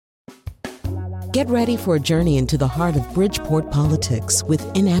Get ready for a journey into the heart of Bridgeport politics with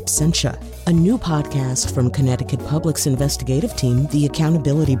In Absentia, a new podcast from Connecticut Public's investigative team, The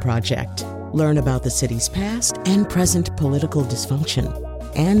Accountability Project. Learn about the city's past and present political dysfunction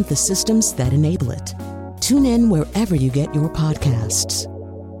and the systems that enable it. Tune in wherever you get your podcasts.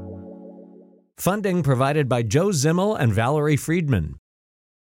 Funding provided by Joe Zimmel and Valerie Friedman.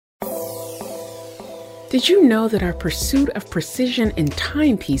 Did you know that our pursuit of precision in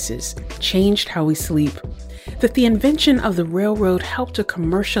timepieces changed how we sleep? That the invention of the railroad helped to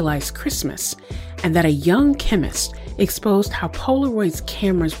commercialize Christmas, and that a young chemist exposed how Polaroid's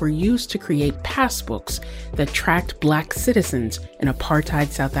cameras were used to create passbooks that tracked Black citizens in apartheid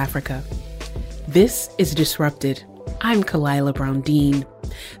South Africa? This is Disrupted. I'm Kalila Brown-Dean.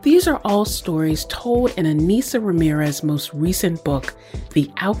 These are all stories told in Anissa Ramirez's most recent book, The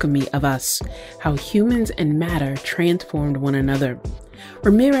Alchemy of Us: How Humans and Matter Transformed One Another.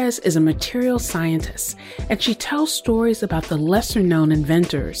 Ramirez is a material scientist, and she tells stories about the lesser-known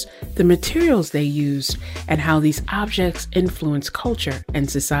inventors, the materials they used, and how these objects influence culture and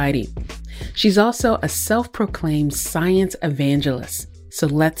society. She's also a self-proclaimed science evangelist, so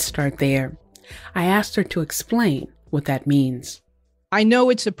let's start there. I asked her to explain what that means. I know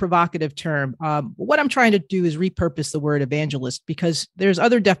it's a provocative term. What I'm trying to do is repurpose the word evangelist because there's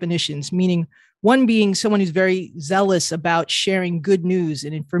other definitions, meaning one being someone who's very zealous about sharing good news.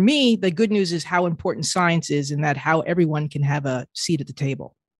 And for me, the good news is how important science is and that how everyone can have a seat at the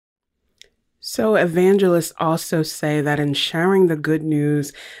table. So evangelists also say that in sharing the good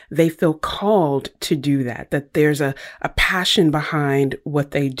news, they feel called to do that there's a passion behind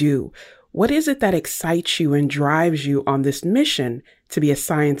what they do. What is it that excites you and drives you on this mission to be a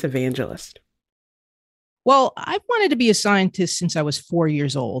science evangelist? Well, I've wanted to be a scientist since I was 4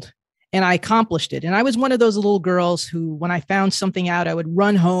 years old, and I accomplished it. And I was one of those little girls who, when I found something out, I would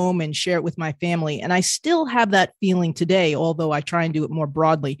run home and share it with my family. And I still have that feeling today, although I try and do it more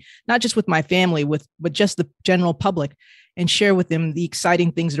broadly, not just with my family, but just the general public, and share with them the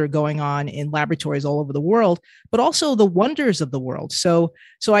exciting things that are going on in laboratories all over the world, but also the wonders of the world. So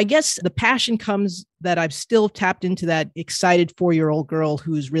I guess the passion comes that I've still tapped into that excited 4-year-old girl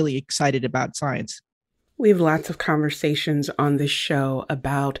who's really excited about science. We have lots of conversations on this show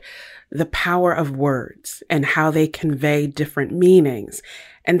about the power of words and how they convey different meanings.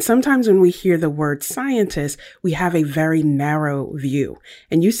 And sometimes when we hear the word scientist, we have a very narrow view.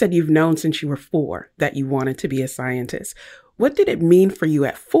 And you said you've known since you were 4 that you wanted to be a scientist. What did it mean for you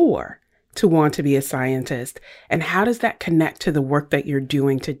at 4 to want to be a scientist? And how does that connect to the work that you're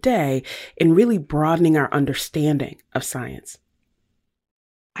doing today in really broadening our understanding of science?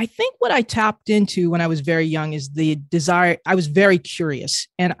 I think what I tapped into when I was very young is the desire. I was very curious,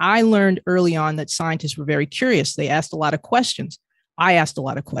 and I learned early on that scientists were very curious. They asked a lot of questions. I asked a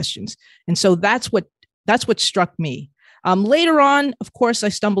lot of questions. And so that's what struck me. Later on, of course, I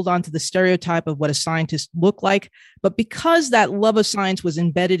stumbled onto the stereotype of what a scientist looked like. But because that love of science was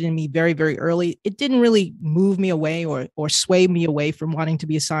embedded in me very, very early, it didn't really move me away or sway me away from wanting to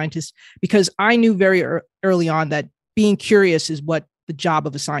be a scientist, because I knew very early on that being curious is what the job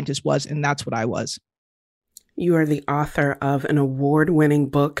of a scientist was. And that's what I was. You are the author of an award-winning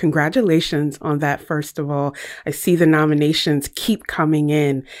book. Congratulations on that, first of all. I see the nominations keep coming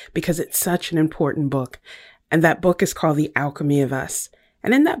in because it's such an important book. And that book is called The Alchemy of Us.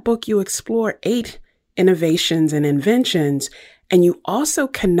 And in that book, you explore 8 innovations and inventions, and you also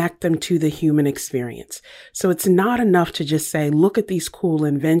connect them to the human experience. So it's not enough to just say, look at these cool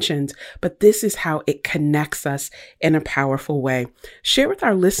inventions, but this is how it connects us in a powerful way. Share with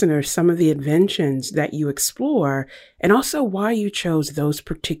our listeners some of the inventions that you explore and also why you chose those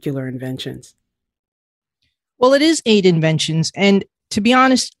particular inventions. Well, it is 8 inventions. And to be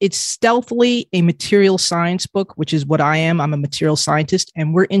honest, it's stealthily a material science book, which is what I am. I'm a material scientist,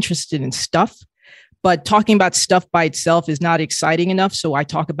 and we're interested in stuff. But talking about stuff by itself is not exciting enough. So I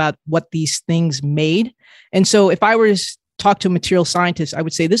talk about what these things made. And so if I were to talk to a material scientist, I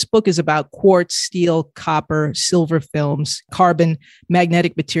would say this book is about quartz, steel, copper, silver films, carbon,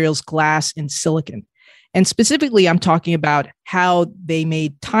 magnetic materials, glass, and silicon. And specifically, I'm talking about how they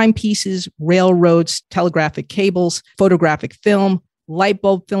made timepieces, railroads, telegraphic cables, photographic film, light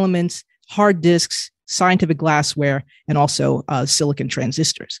bulb filaments, hard disks, scientific glassware, and also silicon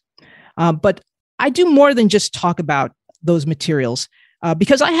transistors. But I do more than just talk about those materials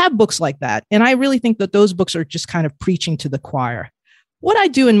because I have books like that. And I really think that those books are just kind of preaching to the choir. What I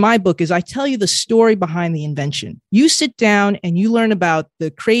do in my book is I tell you the story behind the invention. You sit down and you learn about the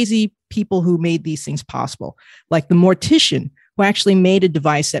crazy people who made these things possible, like the mortician who actually made a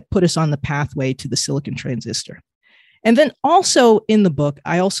device that put us on the pathway to the silicon transistor. And then also in the book,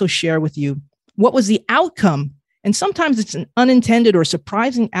 I also share with you what was the outcome? And sometimes it's an unintended or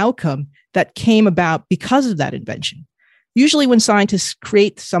surprising outcome that came about because of that invention. Usually when scientists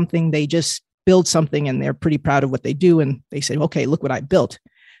create something, they just build something and they're pretty proud of what they do. And they say, okay, look what I built.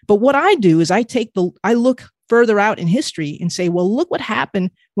 But what I do is I look further out in history and say, well, look what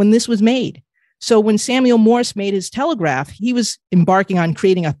happened when this was made. So when Samuel Morse made his telegraph, he was embarking on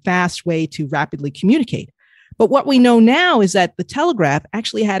creating a fast way to rapidly communicate. But what we know now is that the telegraph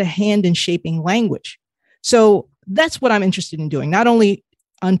actually had a hand in shaping language. So that's what I'm interested in doing, not only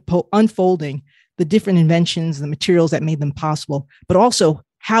unfolding the different inventions, the materials that made them possible, but also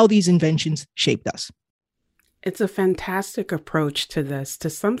how these inventions shaped us. It's a fantastic approach to this, to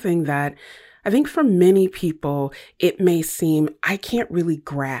something that I think for many people, it may seem, I can't really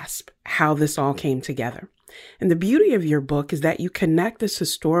grasp how this all came together. And the beauty of your book is that you connect this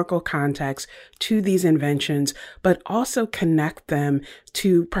historical context to these inventions, but also connect them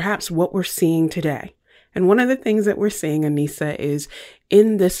to perhaps what we're seeing today. And one of the things that we're seeing, Anissa, is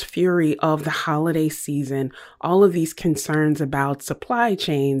in this fury of the holiday season, all of these concerns about supply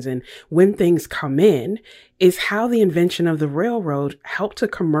chains and when things come in, is how the invention of the railroad helped to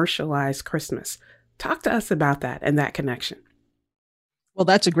commercialize Christmas. Talk to us about that and that connection. Well,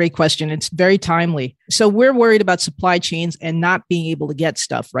 that's a great question. It's very timely. So we're worried about supply chains and not being able to get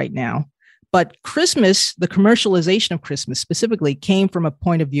stuff right now. But Christmas, the commercialization of Christmas specifically, came from a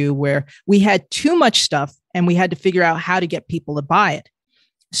point of view where we had too much stuff and we had to figure out how to get people to buy it.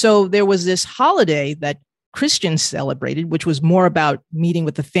 So there was this holiday that Christians celebrated, which was more about meeting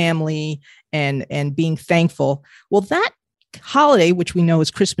with the family and being thankful. Well, that holiday, which we know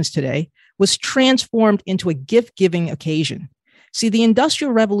is Christmas today, was transformed into a gift-giving occasion. See, the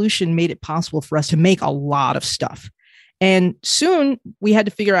Industrial Revolution made it possible for us to make a lot of stuff. And soon we had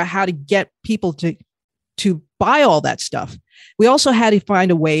to figure out how to get people to buy all that stuff. We also had to find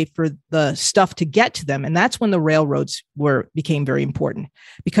a way for the stuff to get to them. And that's when the railroads became very important.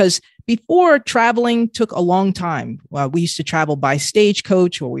 Because before, traveling took a long time. We used to travel by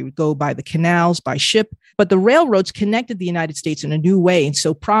stagecoach, or we would go by the canals, by ship. But the railroads connected the United States in a new way. And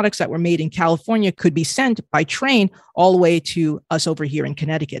so products that were made in California could be sent by train all the way to us over here in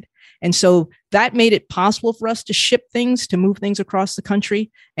Connecticut. And so that made it possible for us to ship things, to move things across the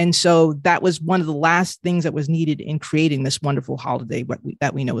country. And so that was one of the last things that was needed in creating this wonderful holiday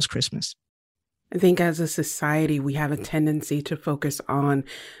that we know as Christmas. I think as a society, we have a tendency to focus on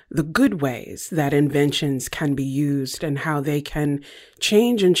the good ways that inventions can be used and how they can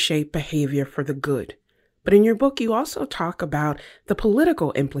change and shape behavior for the good. But in your book, you also talk about the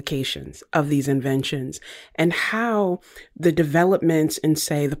political implications of these inventions and how the developments in,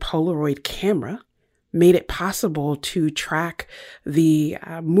 say, the Polaroid camera made it possible to track the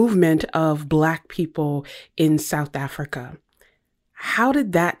movement of Black people in South Africa. How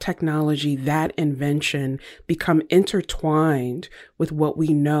did that technology, that invention, become intertwined with what we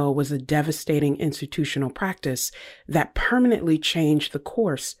know was a devastating institutional practice that permanently changed the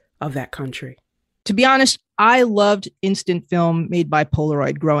course of that country? To be honest, I loved instant film made by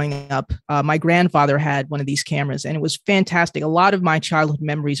Polaroid growing up. My grandfather had one of these cameras, and it was fantastic. A lot of my childhood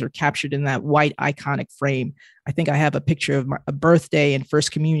memories are captured in that white iconic frame. I think I have a picture of a birthday and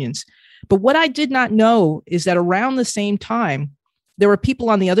first communions. But what I did not know is that around the same time, there were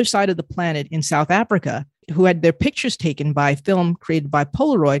people on the other side of the planet in South Africa who had their pictures taken by film created by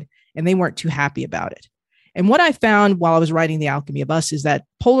Polaroid, and they weren't too happy about it. And what I found while I was writing The Alchemy of Us is that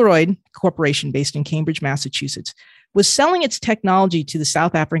Polaroid Corporation, based in Cambridge, Massachusetts, was selling its technology to the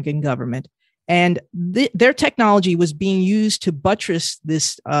South African government. And their technology was being used to buttress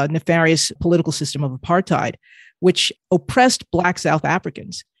this nefarious political system of apartheid, which oppressed Black South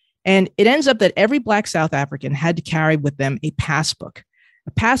Africans. And it ends up that every Black South African had to carry with them a passbook.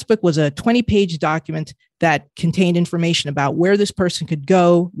 A passbook was a 20-page document that contained information about where this person could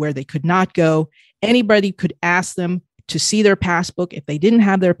go, where they could not go. Anybody could ask them to see their passbook. If they didn't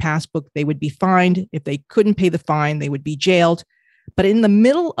have their passbook, they would be fined. If they couldn't pay the fine, they would be jailed. But in the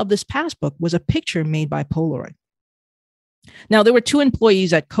middle of this passbook was a picture made by Polaroid. Now, there were two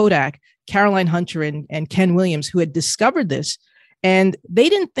employees at Kodak, Caroline Hunter and Ken Williams, who had discovered this. And they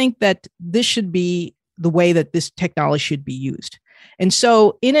didn't think that this should be the way that this technology should be used. And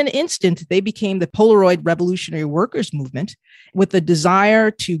so in an instant, they became the Polaroid Revolutionary Workers Movement with the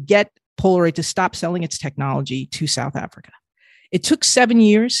desire to get Polaroid to stop selling its technology to South Africa. It took 7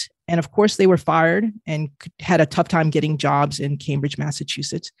 years. And of course, they were fired and had a tough time getting jobs in Cambridge,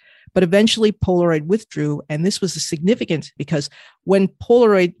 Massachusetts. But eventually, Polaroid withdrew. And this was significant because when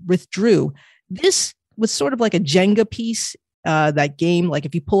Polaroid withdrew, this was sort of like a Jenga piece. That game, like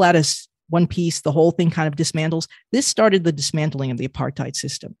if you pull out one piece, the whole thing kind of dismantles. This started the dismantling of the apartheid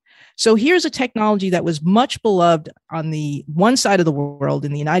system. So here's a technology that was much beloved on the one side of the world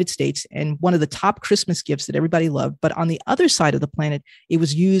in the United States and one of the top Christmas gifts that everybody loved. But on the other side of the planet, it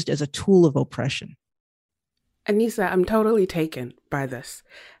was used as a tool of oppression. Anissa, I'm totally taken by this.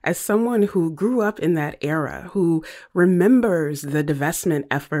 As someone who grew up in that era, who remembers the divestment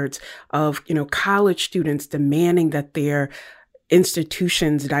efforts of, college students demanding that their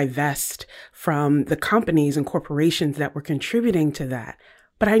institutions divest from the companies and corporations that were contributing to that.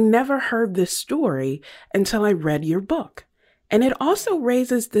 But I never heard this story until I read your book. And it also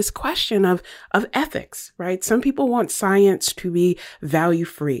raises this question of ethics, right? Some people want science to be value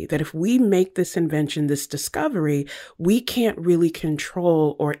free, that if we make this invention, this discovery, we can't really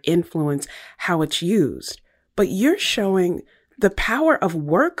control or influence how it's used. But you're showing the power of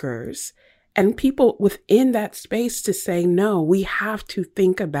workers and people within that space to say, no, we have to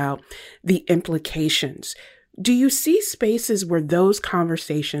think about the implications. Do you see spaces where those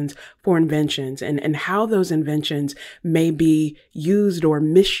conversations for inventions and how those inventions may be used or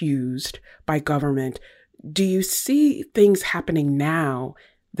misused by government? Do you see things happening now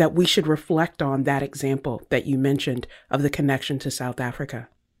that we should reflect on that example that you mentioned of the connection to South Africa?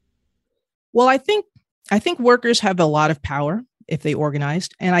 Well, I think workers have a lot of power if they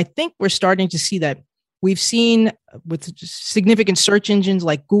organized. And I think we're starting to see that. We've seen with significant search engines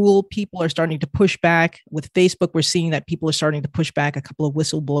like Google, people are starting to push back. With Facebook, we're seeing that people are starting to push back. A couple of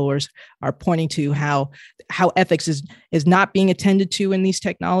whistleblowers are pointing to how ethics is not being attended to in these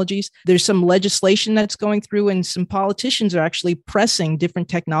technologies. There's some legislation that's going through, and some politicians are actually pressing different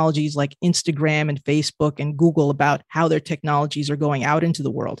technologies like Instagram and Facebook and Google about how their technologies are going out into the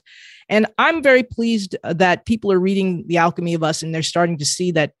world. And I'm very pleased that people are reading The Alchemy of Us, and they're starting to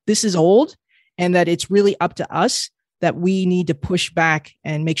see that this is old, and that it's really up to us, that we need to push back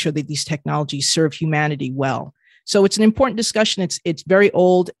and make sure that these technologies serve humanity well. So it's an important discussion. It's very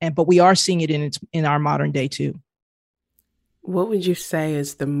old, but we are seeing it in our modern day too. What would you say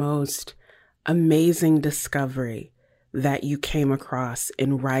is the most amazing discovery that you came across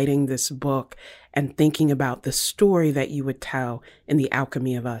in writing this book and thinking about the story that you would tell in The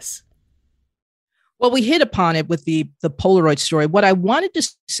Alchemy of Us? Well, we hit upon it with the Polaroid story. What I wanted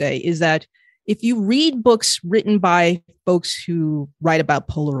to say is that if you read books written by folks who write about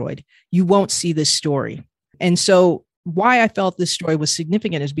Polaroid, you won't see this story. And so why I felt this story was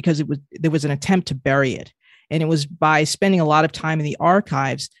significant is because there was an attempt to bury it. And it was by spending a lot of time in the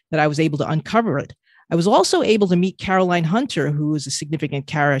archives that I was able to uncover it. I was also able to meet Caroline Hunter, who is a significant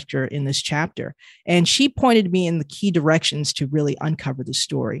character in this chapter. And she pointed me in the key directions to really uncover the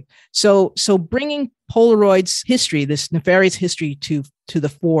story. So bringing Polaroid's history, this nefarious history to the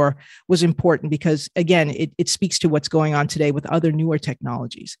fore was important because, again, it speaks to what's going on today with other newer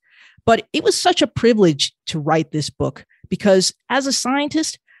technologies. But it was such a privilege to write this book because as a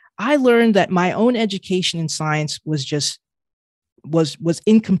scientist, I learned that my own education in science was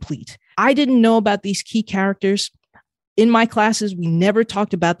incomplete. I didn't know about these key characters. In my classes, we never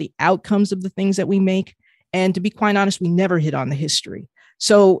talked about the outcomes of the things that we make. And to be quite honest, we never hit on the history.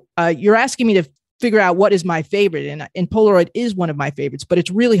 So you're asking me to figure out what is my favorite. And Polaroid is one of my favorites, but it's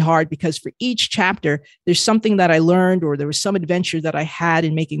really hard because for each chapter, there's something that I learned or there was some adventure that I had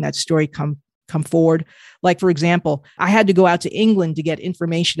in making that story come forward. Like, for example, I had to go out to England to get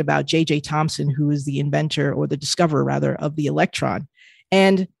information about J.J. Thomson, who is the inventor or the discoverer, rather, of the electron.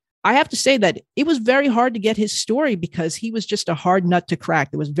 And I have to say that it was very hard to get his story because he was just a hard nut to crack.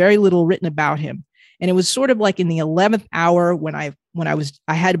 There was very little written about him. And it was sort of like in the 11th hour when I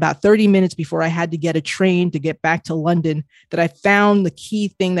had about 30 minutes before I had to get a train to get back to London that I found the key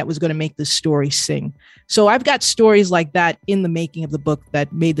thing that was going to make this story sing. So I've got stories like that in the making of the book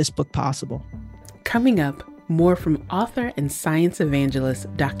that made this book possible. Coming up, more from author and science evangelist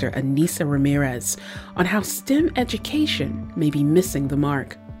Dr. Anissa Ramirez on how STEM education may be missing the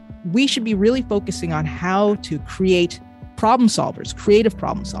mark. We should be really focusing on how to create problem solvers, creative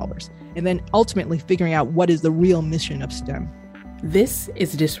problem solvers, and then ultimately figuring out what is the real mission of STEM. This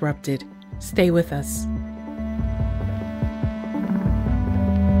is Disrupted. Stay with us.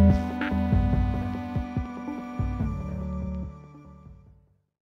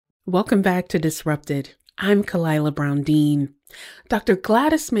 Welcome back to Disrupted. I'm Kalila Brown-Dean. Dr.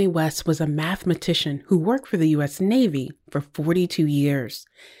 Gladys Mae West was a mathematician who worked for the U.S. Navy for 42 years.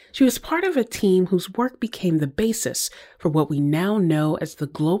 She was part of a team whose work became the basis for what we now know as the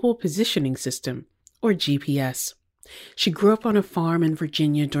Global Positioning System, or GPS. She grew up on a farm in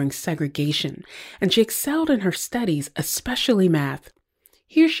Virginia during segregation, and she excelled in her studies, especially math.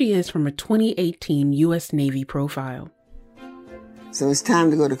 Here she is from a 2018 U.S. Navy profile. so it's time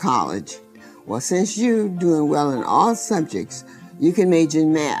to go to college. Well, since you're doing well in all subjects, you can major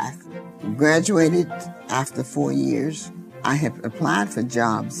in math. Graduated after 4 years. I have applied for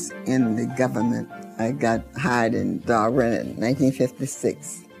jobs in the government. I got hired in Darwin in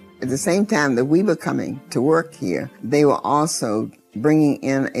 1956. At the same time that we were coming to work here, they were also bringing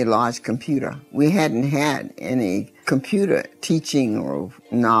in a large computer. We hadn't had any computer teaching or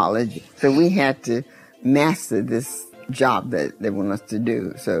knowledge, so we had to master this job that they want us to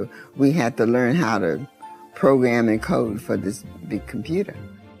do. So we had to learn how to program and code for this big computer.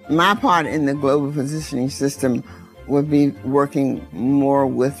 My part in the global positioning system would be working more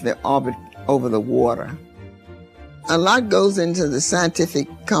with the orbit over the water. A lot goes into the scientific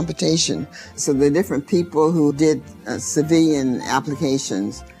computation. So the different people who did civilian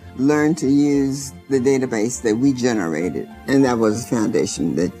applications learned to use the database that we generated. And that was the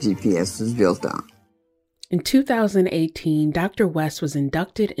foundation that GPS was built on. In 2018, Dr. West was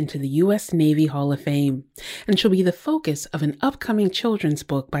inducted into the U.S. Navy Hall of Fame, and she'll be the focus of an upcoming children's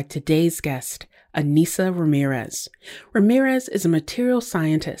book by today's guest, Anissa Ramirez. Ramirez is a material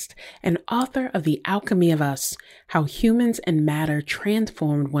scientist and author of The Alchemy of Us, How Humans and Matter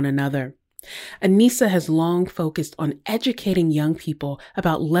Transformed One Another. Anissa has long focused on educating young people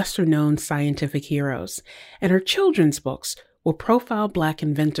about lesser-known scientific heroes, and her children's books will profile Black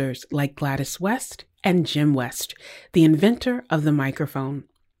inventors like Gladys West and Jim West, the inventor of the microphone.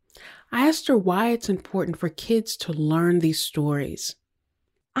 I asked her why it's important for kids to learn these stories.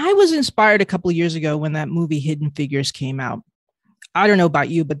 I was inspired a couple of years ago when that movie Hidden Figures came out. I don't know about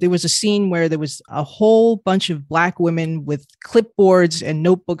you, but there was a scene where there was a whole bunch of Black women with clipboards and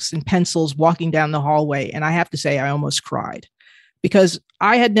notebooks and pencils walking down the hallway. And I have to say, I almost cried because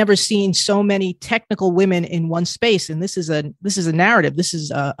I had never seen so many technical women in one space. And this is a narrative. This is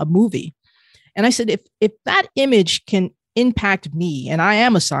a movie. And I said, if that image can impact me, and I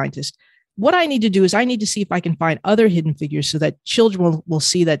am a scientist, what I need to do is I need to see if I can find other hidden figures so that children will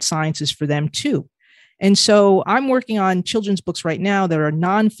see that science is for them too. And so I'm working on children's books right now that are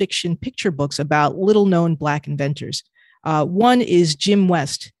nonfiction picture books about little known Black inventors. One is Jim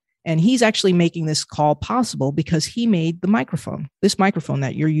West, and he's actually making this call possible because he made the microphone. This microphone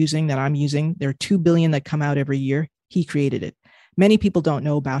that you're using, that I'm using, there are 2 billion that come out every year. He created it. Many people don't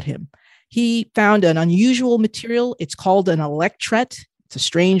know about him. He found an unusual material. It's called an electret. It's a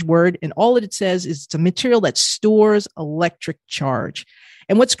strange word. And all it says is it's a material that stores electric charge.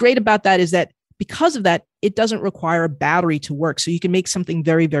 And what's great about that is that because of that, it doesn't require a battery to work. So you can make something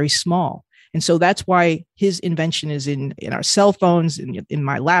very, very small. And so that's why his invention is in our cell phones, in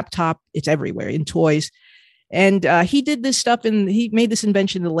my laptop. It's everywhere, in toys. And he did this stuff and he made this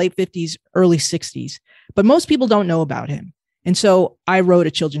invention in the late 50s, early 60s. But most people don't know about him. And so I wrote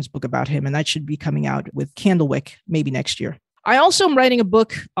a children's book about him, and that should be coming out with Candlewick maybe next year. I also am writing a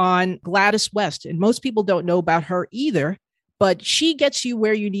book on Gladys West, and most people don't know about her either, but she gets you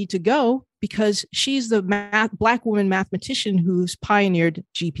where you need to go because she's the Black woman mathematician who's pioneered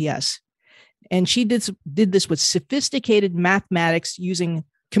GPS. And she did this with sophisticated mathematics using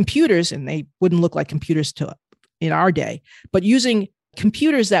computers, and they wouldn't look like computers in our day, but using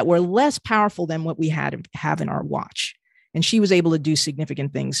computers that were less powerful than what we have in our watch. And she was able to do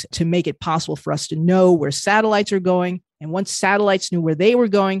significant things to make it possible for us to know where satellites are going. And once satellites knew where they were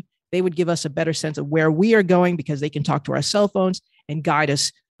going, they would give us a better sense of where we are going because they can talk to our cell phones and guide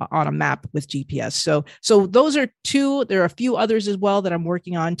us on a map with GPS. So those are two. There are a few others as well that I'm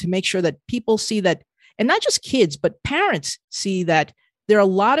working on to make sure that people see that, and not just kids, but parents see that there are a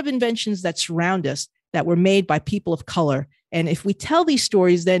lot of inventions that surround us that were made by people of color. And if we tell these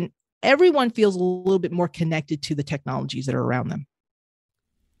stories, then everyone feels a little bit more connected to the technologies that are around them.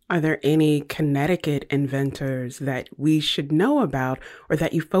 Are there any Connecticut inventors that we should know about or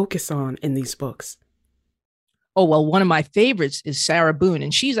that you focus on in these books? Oh, well, one of my favorites is Sarah Boone,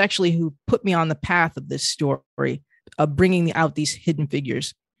 and she's actually who put me on the path of this story of bringing out these hidden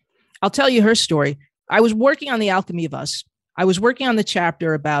figures. I'll tell you her story. I was working on The Alchemy of Us. I was working on the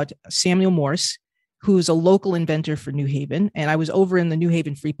chapter about Samuel Morse, who's a local inventor for New Haven. And I was over in the New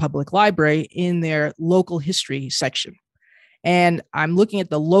Haven Free Public Library in their local history section. And I'm looking at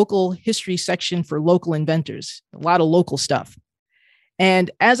the local history section for local inventors, a lot of local stuff.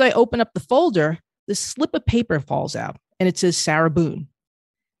 And as I open up the folder, this slip of paper falls out and it says Sarah Boone.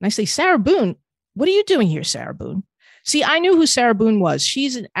 And I say, Sarah Boone, what are you doing here, Sarah Boone? See, I knew who Sarah Boone was.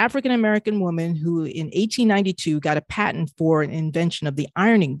 She's an African-American woman who in 1892 got a patent for an invention of the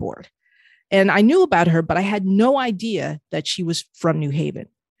ironing board. And I knew about her, but I had no idea that she was from New Haven.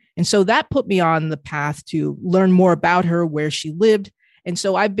 And so that put me on the path to learn more about her, where she lived. And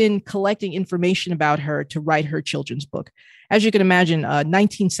so I've been collecting information about her to write her children's book. As you can imagine, a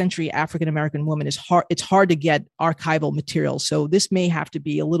 19th century African-American woman it's hard to get archival material. So this may have to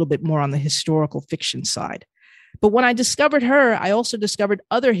be a little bit more on the historical fiction side. But when I discovered her, I also discovered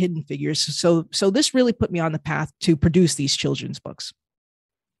other hidden figures. So this really put me on the path to produce these children's books.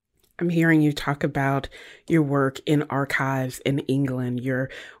 I'm hearing you talk about your work in archives in England,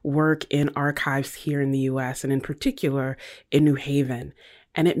 your work in archives here in the US, and in particular in New Haven.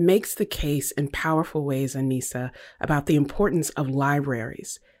 And it makes the case in powerful ways, Anissa, about the importance of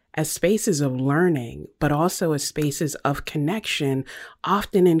libraries as spaces of learning, but also as spaces of connection,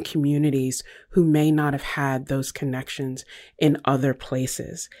 often in communities who may not have had those connections in other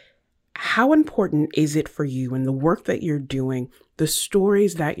places. How important is it for you in the work that you're doing, the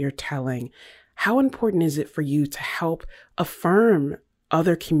stories that you're telling? How important is it for you to help affirm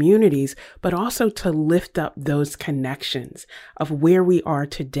other communities, but also to lift up those connections of where we are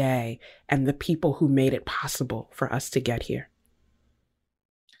today and the people who made it possible for us to get here?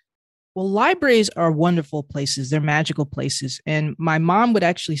 Well, libraries are wonderful places. They're magical places. And my mom would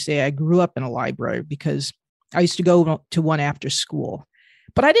actually say I grew up in a library because I used to go to one after school.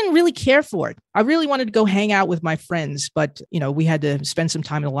 But I didn't really care for it. I really wanted to go hang out with my friends, but we had to spend some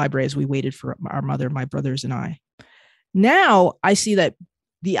time in the library as we waited for our mother, my brothers, and I. Now I see that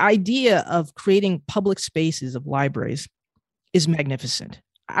the idea of creating public spaces of libraries is magnificent.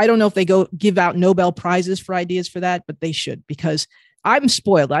 I don't know if they give out Nobel Prizes for ideas for that, but they should, because I'm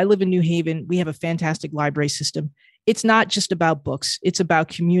spoiled. I live in New Haven. We have a fantastic library system. It's not just about books. It's about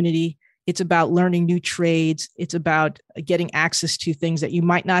community. It's about learning new trades. It's about getting access to things that you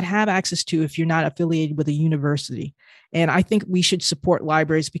might not have access to if you're not affiliated with a university. And I think we should support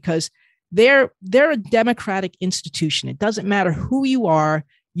libraries because they're a democratic institution. It doesn't matter who you are,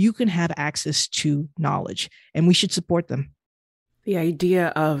 you can have access to knowledge, and we should support them. The idea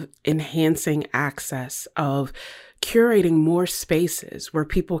of enhancing access, of curating more spaces where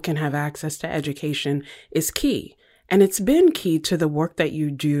people can have access to education is key. And it's been key to the work that you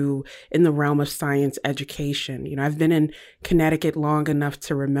do in the realm of science education. I've been in Connecticut long enough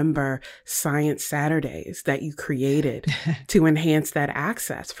to remember Science Saturdays that you created to enhance that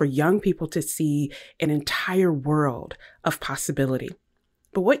access for young people to see an entire world of possibility.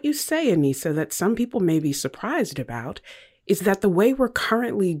 But what you say, Anissa, that some people may be surprised about is that the way we're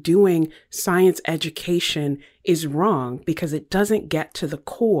currently doing science education is wrong because it doesn't get to the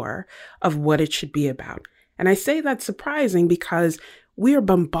core of what it should be about. And I say that's surprising because we are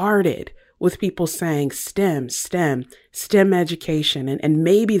bombarded with people saying STEM education, and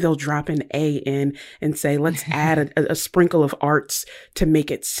maybe they'll drop an A in and say, let's add a sprinkle of arts to make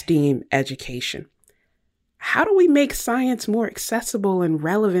it STEAM education. How do we make science more accessible and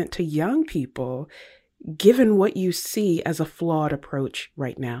relevant to young people, given what you see as a flawed approach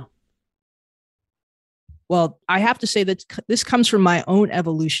right now? Well, I have to say that this comes from my own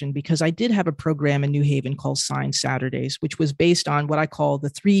evolution because I did have a program in New Haven called Science Saturdays, which was based on what I call the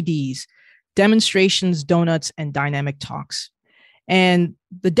 3Ds: demonstrations, donuts, and dynamic talks. And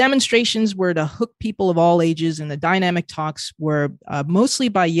the demonstrations were to hook people of all ages, and the dynamic talks were mostly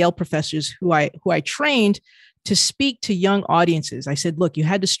by Yale professors who I trained to speak to young audiences. I said, look, you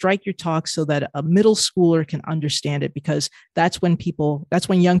had to strike your talk so that a middle schooler can understand it, because that's when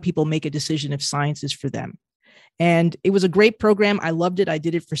young people make a decision if science is for them. And it was a great program. I loved it. I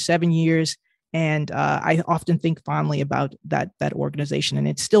did it for 7 years. And I often think fondly about that organization, and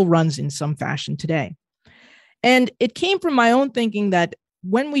it still runs in some fashion today. And it came from my own thinking that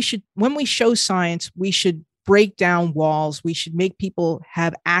when we show science, we should break down walls. We should make people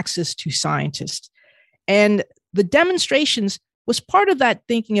have access to scientists. And the demonstrations was part of that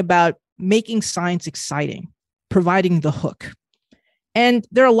thinking about making science exciting, providing the hook. And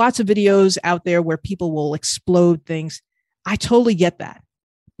there are lots of videos out there where people will explode things. I totally get that.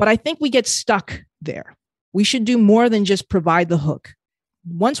 But I think we get stuck there. We should do more than just provide the hook.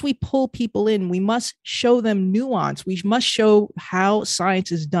 Once we pull people in, we must show them nuance. We must show how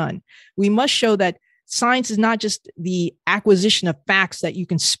science is done. We must show that science is not just the acquisition of facts that you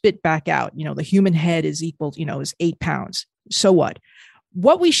can spit back out. The human head is equal, is 8 pounds. So what?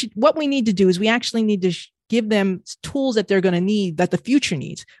 What we need to do is we actually need to give them tools that they're going to need, that the future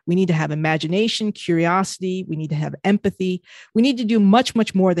needs. We need to have imagination, curiosity. We need to have empathy. We need to do much,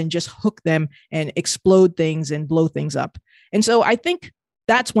 much more than just hook them and explode things and blow things up. And so I think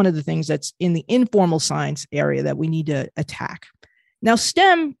that's one of the things that's in the informal science area that we need to attack. Now,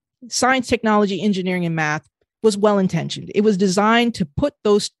 STEM, science, technology, engineering, and math, was well-intentioned. It was designed to put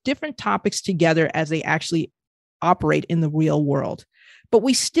those different topics together as they actually operate in the real world. But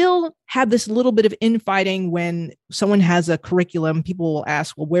we still have this little bit of infighting when someone has a curriculum. People will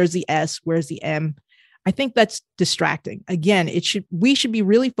ask, well, where's the S? Where's the M? I think that's distracting. Again, we should be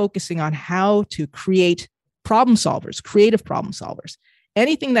really focusing on how to create problem solvers, creative problem solvers.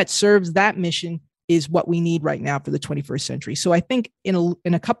 Anything that serves that mission is what we need right now for the 21st century. So I think in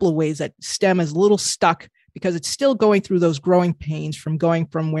a couple of ways that STEM is a little stuck because it's still going through those growing pains from going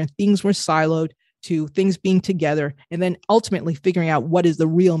from where things were siloed to things being together, and then ultimately figuring out what is the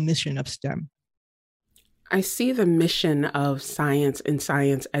real mission of STEM. I see the mission of science and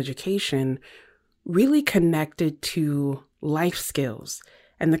science education really connected to life skills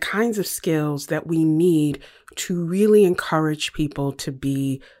and the kinds of skills that we need to really encourage people to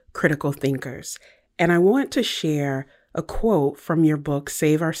be critical thinkers. And I want to share a quote from your book,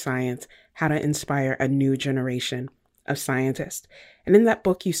 Save Our Science: How to Inspire a New Generation of Scientists. And in that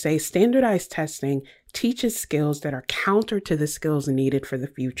book, you say standardized testing teaches skills that are counter to the skills needed for the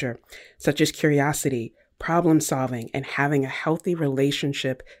future, such as curiosity, problem solving, and having a healthy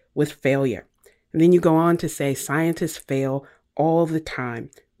relationship with failure. And then you go on to say scientists fail all the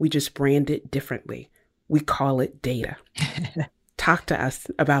time. We just brand it differently. We call it data. Talk to us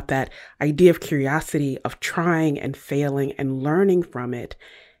about that idea of curiosity, of trying and failing and learning from it,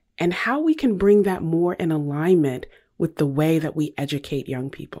 and how we can bring that more in alignment with the way that we educate young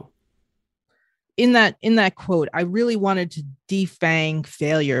people. In that quote, I really wanted to defang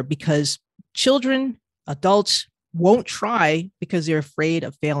failure because children, adults won't try because they're afraid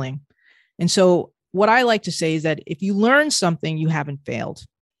of failing. And so what I like to say is that if you learn something, you haven't failed.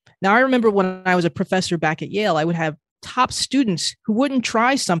 Now, I remember when I was a professor back at Yale, I would have top students who wouldn't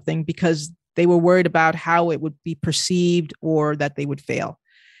try something because they were worried about how it would be perceived or that they would fail.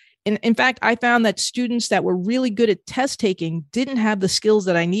 In fact, I found that students that were really good at test taking didn't have the skills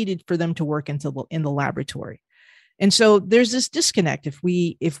that I needed for them to work in the laboratory. And so there's this disconnect. If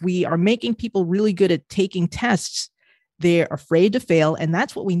we are making people really good at taking tests, they're afraid to fail. And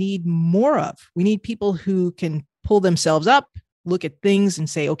that's what we need more of. We need people who can pull themselves up, look at things and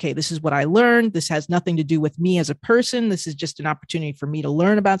say, okay, this is what I learned. This has nothing to do with me as a person. This is just an opportunity for me to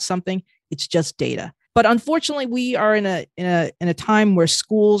learn about something. It's just data. But unfortunately, we are in a time where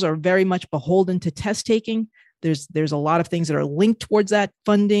schools are very much beholden to test taking. There's a lot of things that are linked towards that: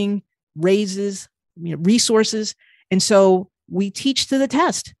 funding, raises, resources, and so we teach to the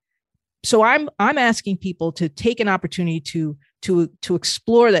test. So I'm asking people to take an opportunity to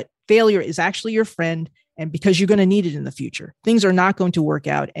explore that failure is actually your friend, and because you're going to need it in the future. Things are not going to work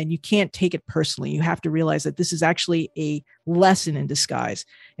out, and you can't take it personally. You have to realize that this is actually a lesson in disguise.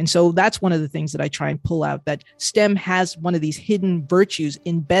 And so that's one of the things that I try and pull out, that STEM has one of these hidden virtues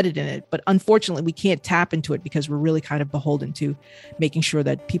embedded in it, but unfortunately we can't tap into it because we're really kind of beholden to making sure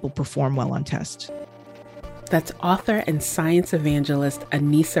that people perform well on tests. That's author and science evangelist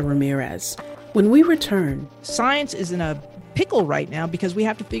Anissa Ramirez. When we return, science is in a pickle right now because we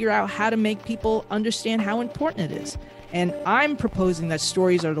have to figure out how to make people understand how important it is. And I'm proposing that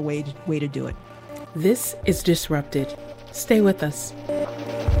stories are the way to do it. This is Disrupted. Stay with us.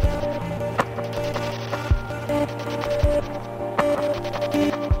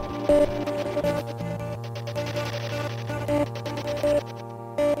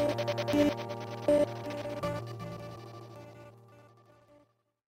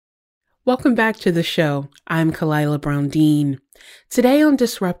 Welcome back to the show. I'm Kalila Brown-Dean. Today on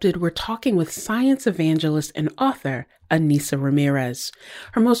Disrupted, we're talking with science evangelist and author Anissa Ramirez.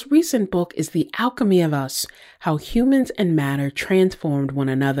 Her most recent book is The Alchemy of Us: How Humans and Matter Transformed One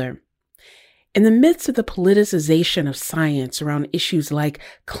Another. In the midst of the politicization of science around issues like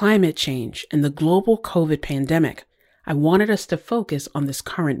climate change and the global COVID pandemic, I wanted us to focus on this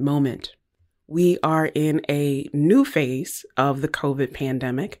current moment. We are in a new phase of the COVID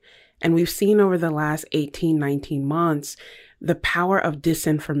pandemic, and we've seen over the last 18, 19 months the power of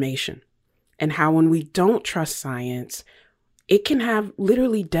disinformation and how when we don't trust science, it can have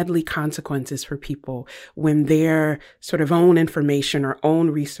literally deadly consequences for people when their sort of own information or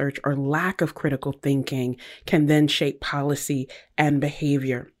own research or lack of critical thinking can then shape policy and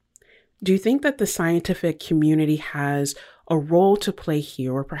behavior. Do you think that the scientific community has a role to play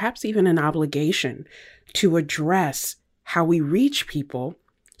here, or perhaps even an obligation to address how we reach people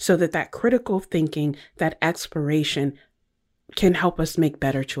so that that critical thinking, that exploration can help us make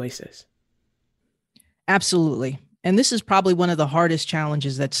better choices? Absolutely. And this is probably one of the hardest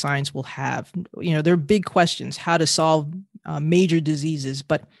challenges that science will have. There are big questions: how to solve major diseases,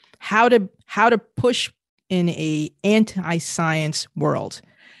 but how to push in a anti-science world.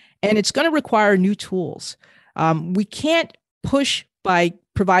 And it's going to require new tools. We can't push by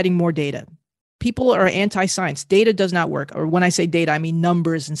providing more data. People are anti-science. Data does not work. Or when I say data, I mean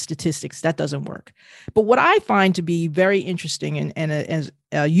numbers and statistics. That doesn't work. But what I find to be very interesting and as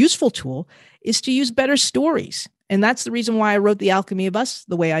a useful tool is to use better stories. And that's the reason why I wrote The Alchemy of Us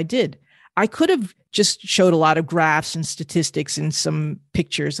the way I did. I could have just showed a lot of graphs and statistics and some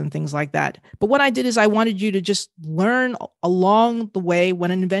pictures and things like that. But what I did is I wanted you to just learn along the way with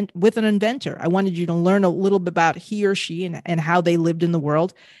an inventor. I wanted you to learn a little bit about he or she and how they lived in the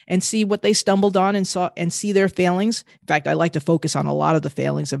world and see what they stumbled on and see their failings. In fact, I like to focus on a lot of the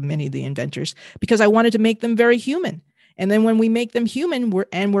failings of many of the inventors because I wanted to make them very human. And then when we make them human,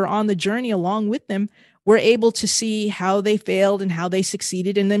 we're on the journey along with them, we're able to see how they failed and how they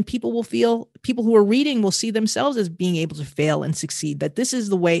succeeded. And then people who are reading will see themselves as being able to fail and succeed, that this is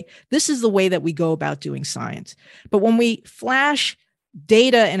the way that we go about doing science. But when we flash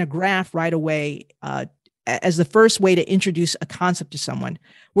data and a graph right away, as the first way to introduce a concept to someone,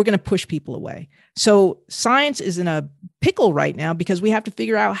 we're going to push people away. So science is in a pickle right now because we have to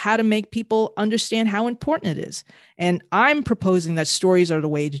figure out how to make people understand how important it is. And I'm proposing that stories are the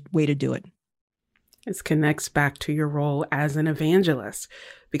way to do it. This connects back to your role as an evangelist,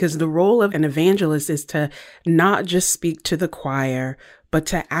 because the role of an evangelist is to not just speak to the choir, but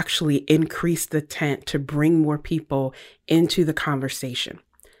to actually increase the tent, to bring more people into the conversation.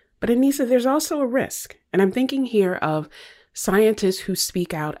 But Anissa, there's also a risk. And I'm thinking here of scientists who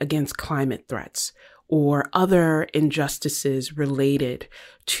speak out against climate threats or other injustices related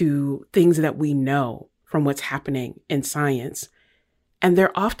to things that we know from what's happening in science. And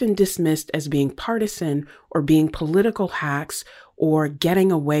they're often dismissed as being partisan or being political hacks or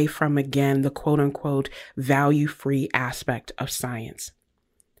getting away from, again, the quote unquote value-free aspect of science.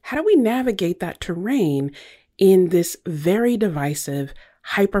 How do we navigate that terrain in this very divisive,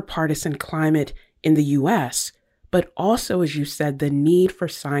 hyper-partisan climate in the US, but also, as you said, the need for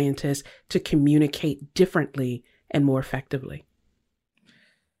scientists to communicate differently and more effectively?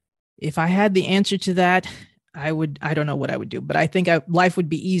 If I had the answer to that, I don't know what I would do, but I think life would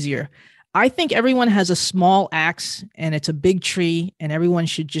be easier. I think everyone has a small axe and it's a big tree, and everyone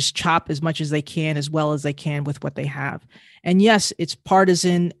should just chop as much as they can, as well as they can with what they have. And yes, it's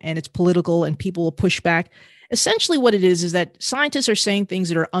partisan and it's political and people will push back. Essentially what it is that scientists are saying things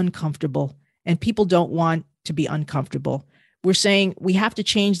that are uncomfortable and people don't want to be uncomfortable. We're saying we have to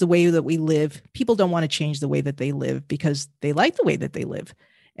change the way that we live. People don't want to change the way that they live because they like the way that they live.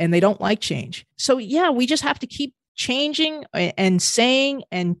 And they don't like change. So yeah, we just have to keep changing and saying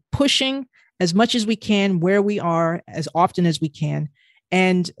and pushing as much as we can where we are as often as we can.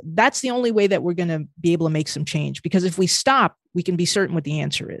 And that's the only way that we're going to be able to make some change. Because if we stop, we can be certain what the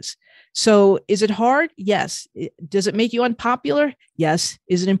answer is. So is it hard? Yes. Does it make you unpopular? Yes.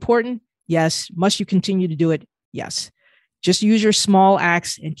 Is it important? Yes. Must you continue to do it? Yes. Just use your small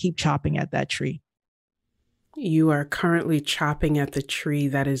axe and keep chopping at that tree. You are currently chopping at the tree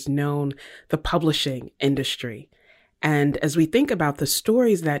that is known, the publishing industry. And as we think about the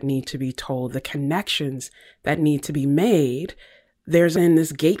stories that need to be told, the connections that need to be made, there's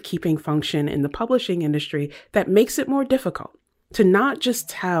this gatekeeping function in the publishing industry that makes it more difficult to not just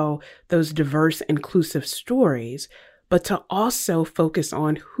tell those diverse, inclusive stories, but to also focus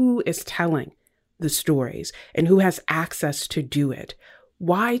on who is telling the stories and who has access to do it.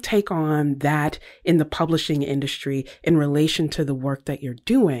 Why take on that in the publishing industry in relation to the work that you're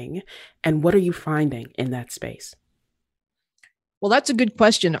doing? And what are you finding in that space? Well, that's a good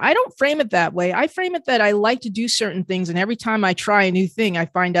question. I don't frame it that way. I frame it that I like to do certain things. And every time I try a new thing, I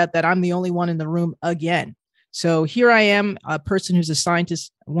find out that I'm the only one in the room again. So here I am, a person who's a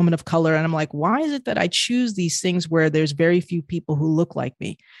scientist, a woman of color. And I'm like, why is it that I choose these things where there's very few people who look like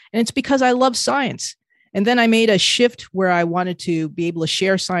me? And it's because I love science. And then I made a shift where I wanted to be able to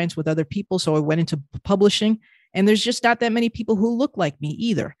share science with other people. So I went into publishing, and there's just not that many people who look like me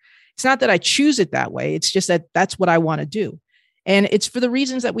either. It's not that I choose it that way. It's just that that's what I want to do. And it's for the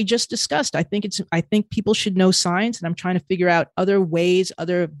reasons that we just discussed. I think people should know science, and I'm trying to figure out other ways,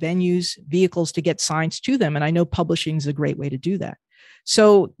 other venues, vehicles to get science to them. And I know publishing is a great way to do that.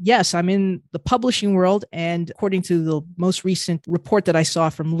 So yes, I'm in the publishing world. And according to the most recent report that I saw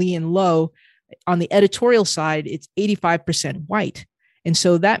from Lee and Low, on the editorial side, it's 85% white. And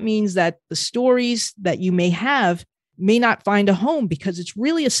so that means that the stories that you may have may not find a home because it's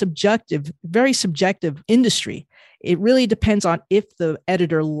really a very subjective industry. It really depends on if the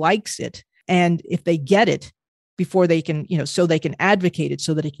editor likes it and if they get it, before they can, so they can advocate it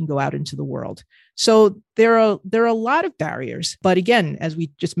so that it can go out into the world. So there are a lot of barriers. But again, as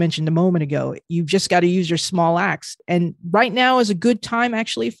we just mentioned a moment ago, you've just got to use your small axe. And right now is a good time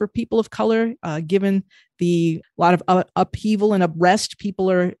actually for people of color, given a lot of upheaval and unrest.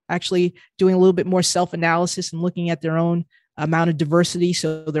 People are actually doing a little bit more self-analysis and looking at their own amount of diversity.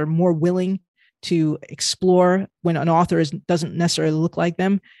 So they're more willing to explore when an author doesn't necessarily look like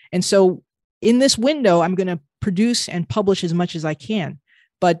them. And so in this window, I'm going to produce and publish as much as I can.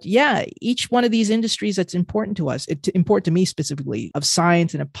 But yeah, each one of these industries that's important to us, important to me specifically, of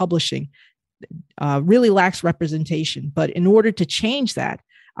science and of publishing, really lacks representation. But in order to change that,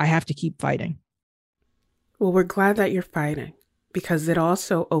 I have to keep fighting. Well, we're glad that you're fighting, because it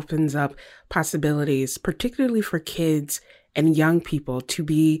also opens up possibilities, particularly for kids and young people, to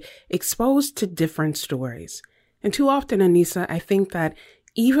be exposed to different stories. And too often, Anissa, I think that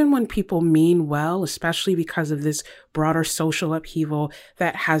even when people mean well, especially because of this broader social upheaval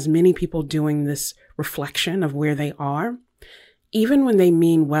that has many people doing this reflection of where they are, even when they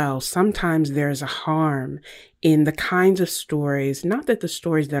mean well, sometimes there's a harm in the kinds of stories, not that the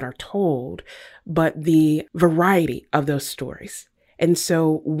stories that are told, but the variety of those stories. And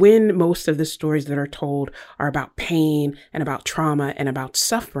so when most of the stories that are told are about pain and about trauma and about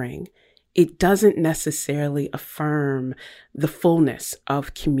suffering, it doesn't necessarily affirm the fullness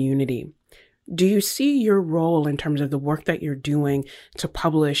of community. Do you see your role in terms of the work that you're doing to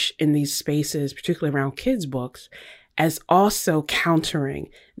publish in these spaces, particularly around kids' books, as also countering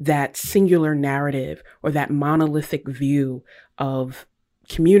that singular narrative or that monolithic view of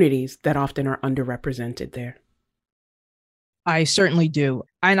communities that often are underrepresented there? I certainly do.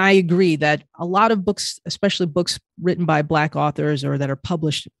 And I agree that a lot of books, especially books written by Black authors or that are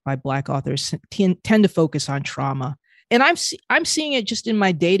published by Black authors, tend to focus on trauma. And I'm seeing it just in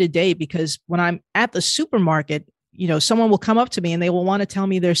my day-to-day, because when I'm at the supermarket, someone will come up to me and they will want to tell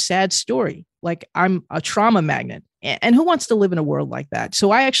me their sad story, like I'm a trauma magnet. And who wants to live in a world like that?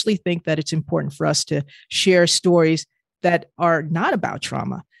 So I actually think that it's important for us to share stories that are not about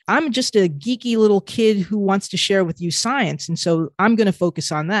trauma. I'm just a geeky little kid who wants to share with you science. And so I'm going to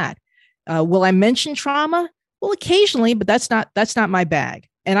focus on that. Will I mention trauma? Well, occasionally, but that's not my bag.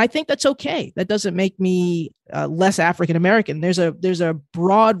 And I think that's okay. That doesn't make me less African-American. There's a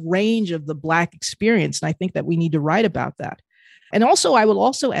broad range of the Black experience. And I think that we need to write about that. And also, I will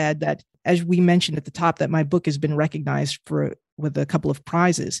also add that, as we mentioned at the top, that my book has been recognized with a couple of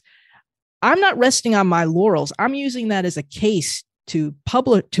prizes. I'm not resting on my laurels. I'm using that as a case to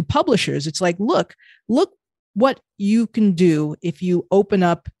publishers. It's like, look what you can do if you open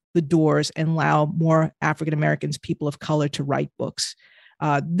up the doors and allow more African Americans, people of color, to write books.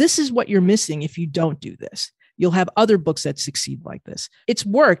 This is what you're missing if you don't do this. You'll have other books that succeed like this. It's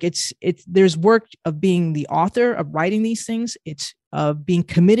work. There's work of being the author, of writing these things. It's of being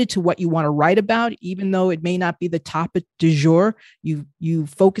committed to what you want to write about, even though it may not be the topic du jour. You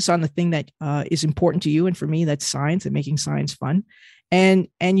focus on the thing that is important to you. And for me, that's science and making science fun. And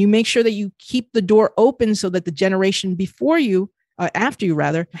you make sure that you keep the door open so that the generation before you, after you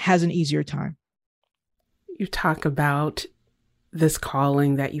rather, has an easier time. You talk about this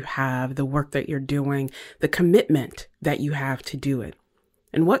calling that you have, the work that you're doing, the commitment that you have to do it.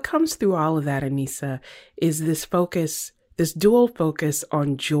 And what comes through all of that, Anissa, is this focus, this dual focus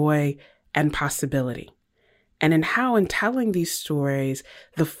on joy and possibility. And in how, in telling these stories,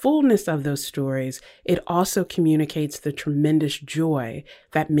 the fullness of those stories, it also communicates the tremendous joy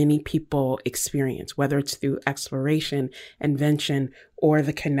that many people experience, whether it's through exploration, invention, or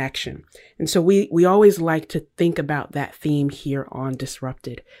the connection. And so we always like to think about that theme here on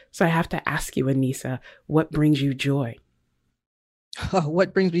Disrupted. So I have to ask you, Anissa, what brings you joy? Oh,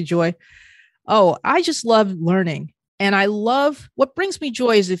 what brings me joy? Oh, I just love learning. And I love, what brings me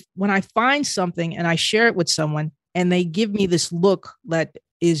joy is when I find something and I share it with someone and they give me this look that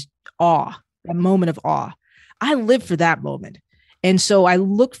is awe, a moment of awe. I live for that moment. And so I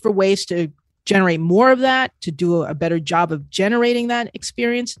look for ways to generate more of that, to do a better job of generating that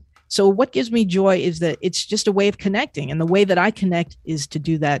experience. So what gives me joy is that it's just a way of connecting. And the way that I connect is to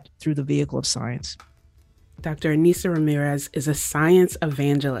do that through the vehicle of science. Dr. Anissa Ramirez is a science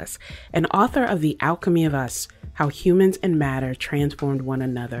evangelist and author of The Alchemy of Us, How Humans and Matter Transformed One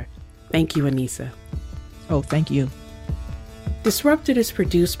Another. Thank you, Anissa. Oh, thank you. Disrupted is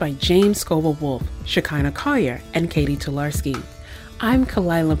produced by James Scoble-Wolf, Shekinah Collier, and Katie Tolarski. I'm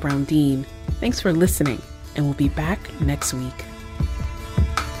Kalila Brown-Dean. Thanks for listening, and we'll be back next week.